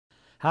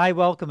Hi,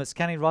 welcome. It's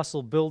Kenny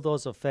Russell,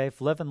 Bulldoze of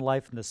Faith, living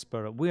life in the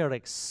Spirit. We are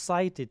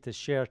excited to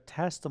share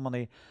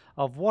testimony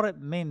of what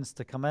it means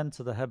to come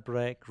into the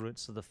Hebraic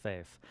roots of the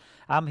faith.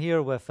 I'm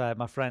here with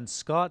my friend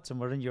Scott, and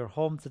we're in your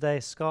home today.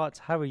 Scott,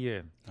 how are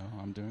you?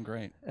 Oh, I'm doing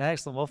great.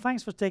 Excellent. Well,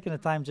 thanks for taking the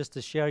time just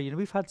to share.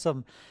 We've had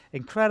some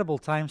incredible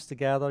times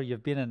together.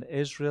 You've been in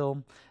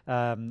Israel.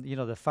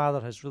 The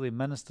Father has really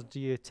ministered to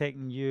you,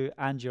 taking you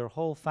and your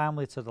whole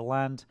family to the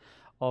land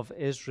of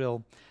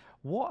Israel.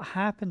 What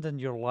happened in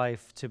your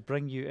life to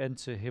bring you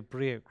into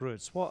Hebraic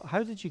roots?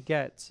 How did you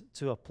get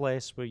to a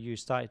place where you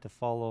started to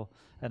follow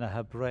in a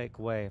Hebraic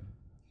way?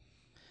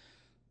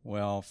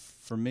 Well,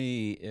 for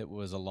me, it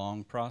was a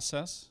long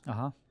process.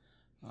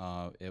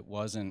 It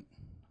wasn't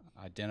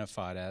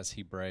identified as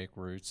Hebraic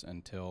roots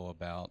until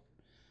about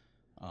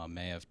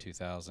May of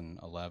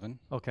 2011.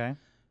 Okay.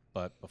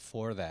 But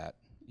before that,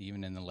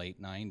 even in the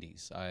late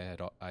 90s, I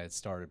had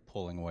started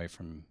pulling away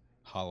from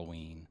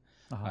Halloween.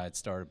 I had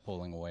started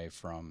pulling away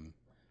from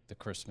the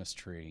Christmas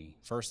tree.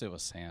 First it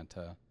was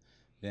Santa,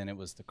 then it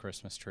was the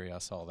Christmas tree. I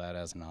saw that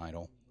as an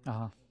idol.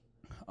 I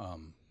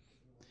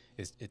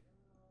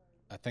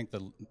think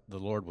the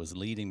Lord was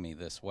leading me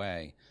this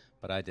way,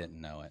 but I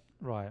didn't know it.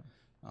 Right.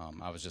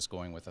 I was just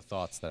going with the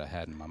thoughts that I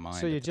had in my mind.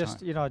 So you at the just,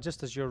 time.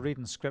 just as you're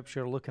reading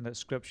Scripture, looking at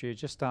Scripture, you're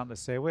just starting to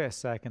say, wait a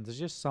second, there's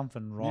just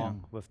something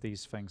wrong with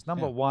these things.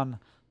 Number one,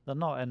 they're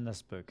not in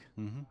this book.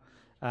 Mm-hmm.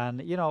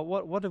 And,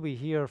 what do we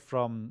hear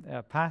from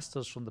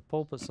pastors from the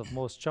pulpits of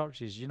most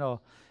churches?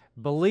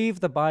 Believe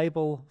the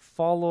Bible,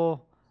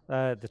 follow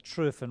the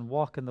truth, and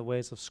walk in the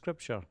ways of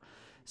Scripture.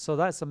 So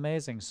that's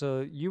amazing.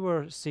 So you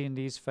were seeing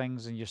these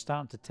things, and you're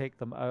starting to take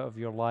them out of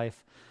your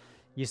life.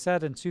 You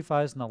said in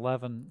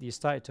 2011 you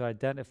started to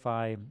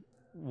identify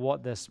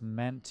what this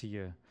meant to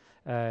you.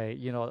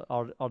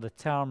 Or the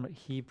term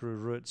Hebrew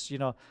roots.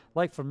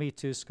 Like for me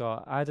too,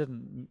 Scott, I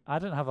didn't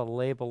have a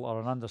label or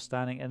an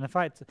understanding. And in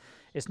fact,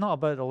 it's not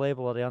about the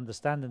label or the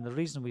understanding. The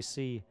reason we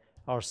see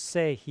or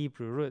say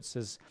Hebrew roots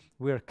is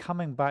we're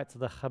coming back to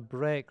the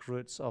Hebraic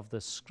roots of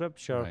the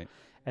Scripture. Right.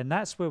 And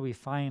that's where we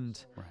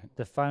find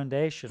the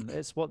foundation.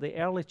 It's what the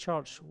early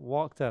church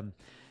walked in.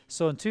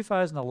 So in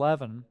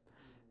 2011,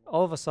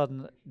 all of a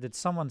sudden, did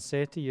someone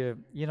say to you,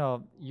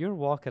 you're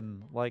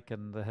walking like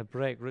in the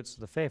Hebraic roots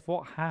of the faith?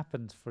 What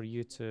happened for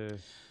you to...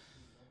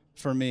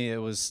 For me, it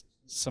was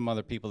some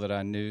other people that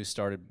I knew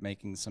started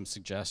making some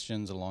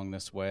suggestions along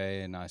this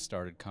way, and I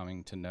started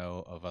coming to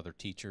know of other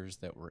teachers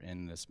that were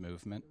in this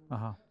movement.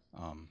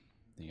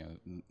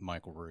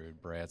 Michael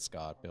Rood, Brad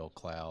Scott, Bill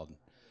Cloud,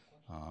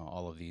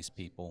 all of these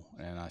people,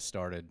 and I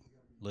started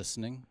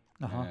listening,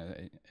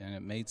 and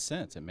it made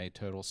sense. It made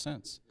total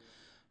sense.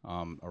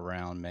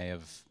 Around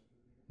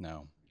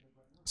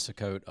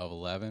Sukkot of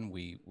 11,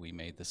 we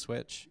made the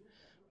switch.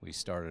 We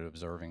started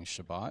observing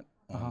Shabbat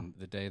on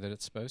the day that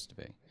it's supposed to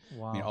be.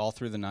 Wow. I mean, all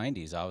through the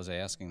 90s, I was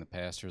asking the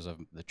pastors of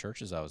the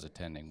churches I was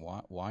attending,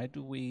 why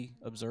do we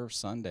observe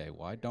Sunday?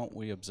 Why don't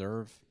we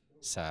observe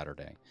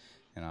Saturday?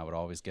 And I would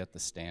always get the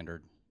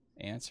standard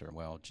answer,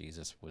 well,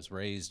 Jesus was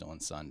raised on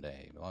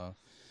Sunday.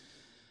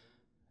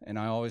 And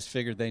I always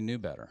figured they knew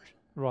better.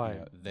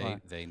 Right.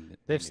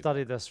 They've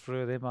studied this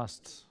through. They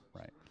must...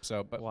 Right.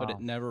 So, but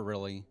it never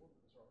really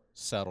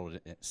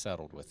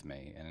settled with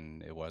me,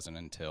 and it wasn't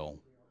until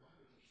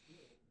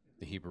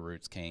the Hebrew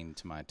roots came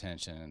to my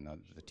attention and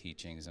the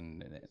teachings,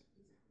 and it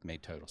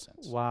made total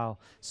sense. Wow.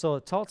 So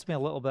talk to me a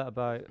little bit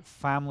about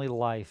family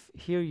life.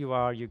 Here you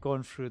are, you're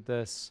going through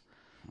this,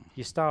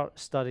 you start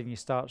studying, you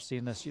start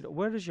seeing this.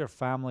 Where is your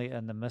family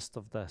in the midst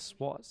of this?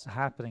 What's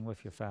happening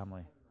with your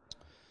family?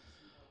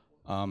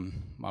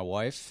 My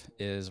wife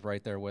is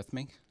right there with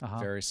me,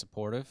 very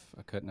supportive.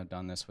 I couldn't have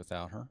done this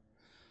without her.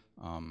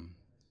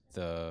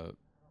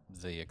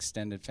 The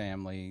extended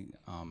family,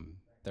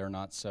 they're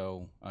not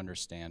so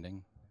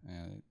understanding.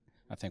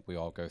 I think we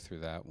all go through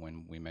that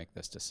when we make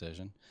this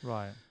decision.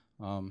 Right.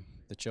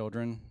 The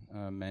children,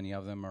 many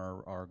of them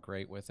are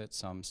great with it.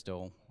 Some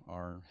still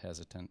are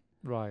hesitant.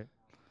 Right.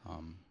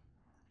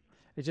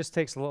 It just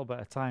takes a little bit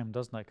of time,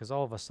 doesn't it? Because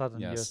all of a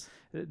sudden,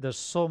 there's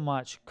so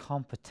much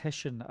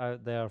competition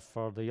out there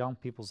for the young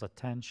people's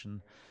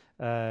attention.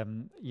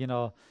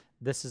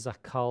 This is a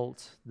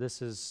cult.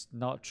 This is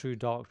not true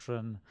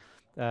doctrine.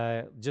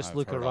 Just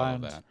look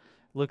around.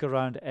 Look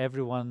around.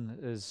 Everyone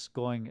is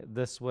going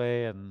this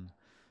way, and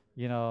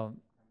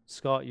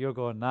Scott, you're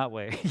going that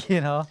way.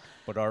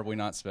 But are we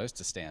not supposed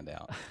to stand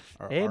out?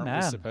 Amen.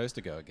 Aren't we supposed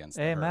to go against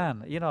the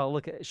Amen. herd?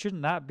 Look,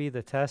 shouldn't that be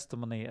the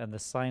testimony and the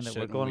sign that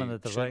we're going in the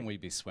direction? Shouldn't we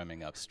be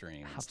swimming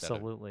upstream instead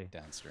of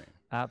downstream?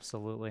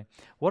 Absolutely.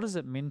 What does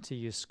it mean to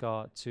you,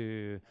 Scott,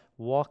 to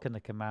walk in the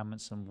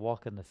commandments and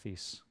walk in the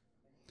feasts?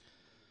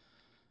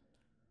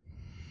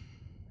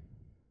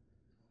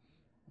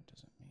 What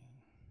does it mean?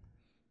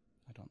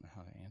 I don't know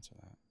how to answer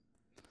that.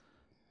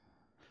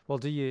 Well,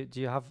 do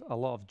you have a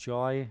lot of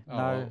joy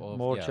now?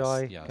 More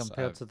joy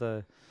compared to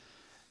the...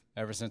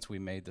 Ever since we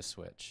made the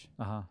switch,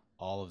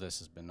 all of this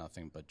has been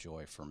nothing but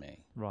joy for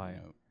me. Right.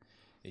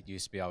 It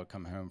used to be I would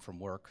come home from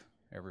work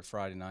every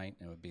Friday night,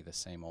 and it would be the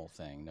same old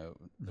thing.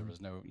 There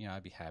was no,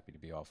 I'd be happy to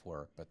be off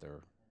work, but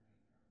there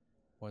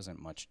wasn't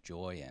much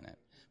joy in it.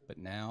 But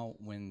now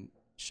when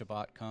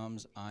Shabbat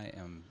comes, I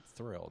am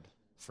thrilled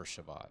for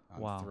Shabbat.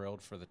 I'm Wow.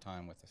 thrilled for the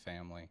time with the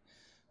family.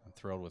 I'm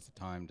thrilled with the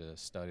time to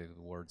study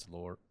the Lord's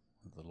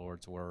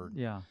Word.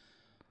 Yeah.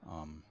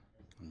 I'm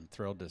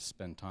thrilled to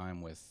spend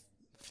time with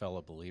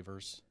fellow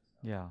believers.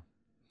 Yeah.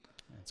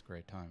 It's a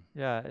great time.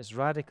 Yeah, it's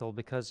radical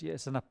because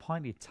it's an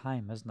appointed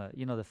time, isn't it?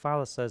 You know, the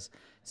Father says,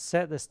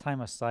 set this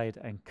time aside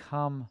and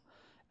come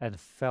and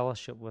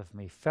fellowship with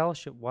me.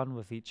 Fellowship one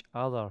with each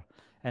other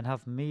and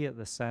have me at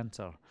the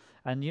center.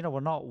 And, you know,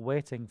 we're not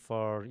waiting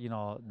for, you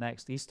know,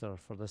 next Easter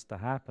for this to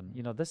happen.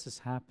 You know, this is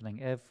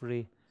happening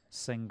every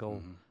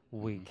single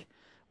week.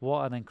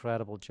 What an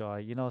incredible joy.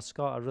 You know,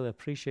 Scott, I really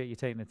appreciate you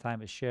taking the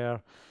time to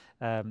share.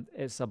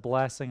 It's a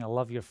blessing. I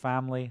love your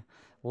family.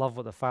 Love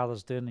what the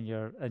Father's doing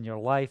in your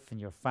life, in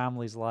your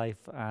family's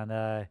life.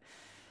 And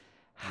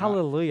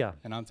hallelujah.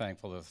 And I'm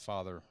thankful that the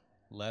Father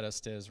led us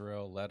to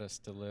Israel, led us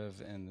to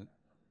live in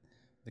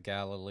the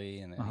Galilee,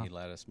 and then he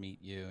let us meet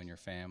you and your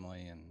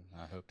family, and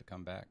I hope to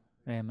come back.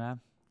 Amen.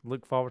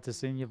 Look forward to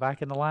seeing you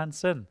back in the land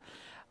soon.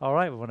 All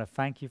right, we want to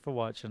thank you for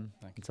watching.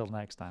 Thank you. Until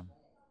next time.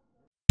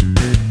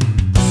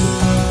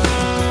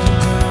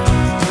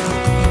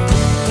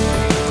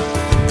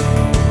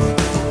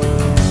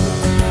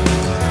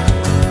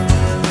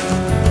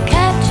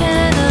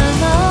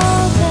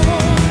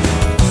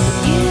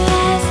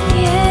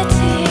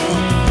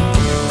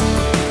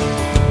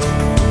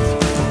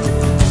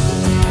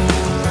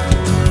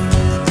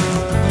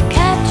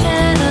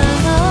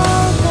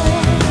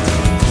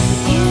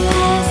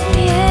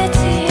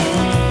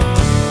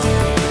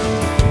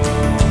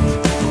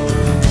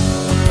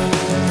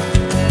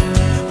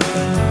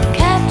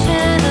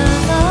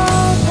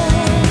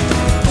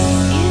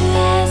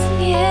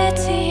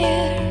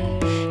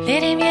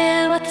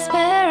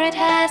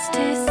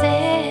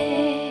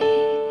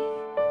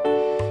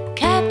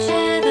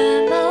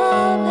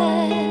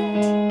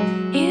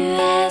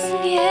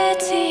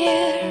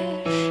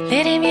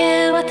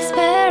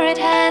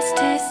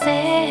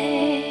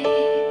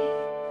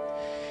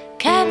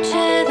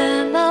 Capture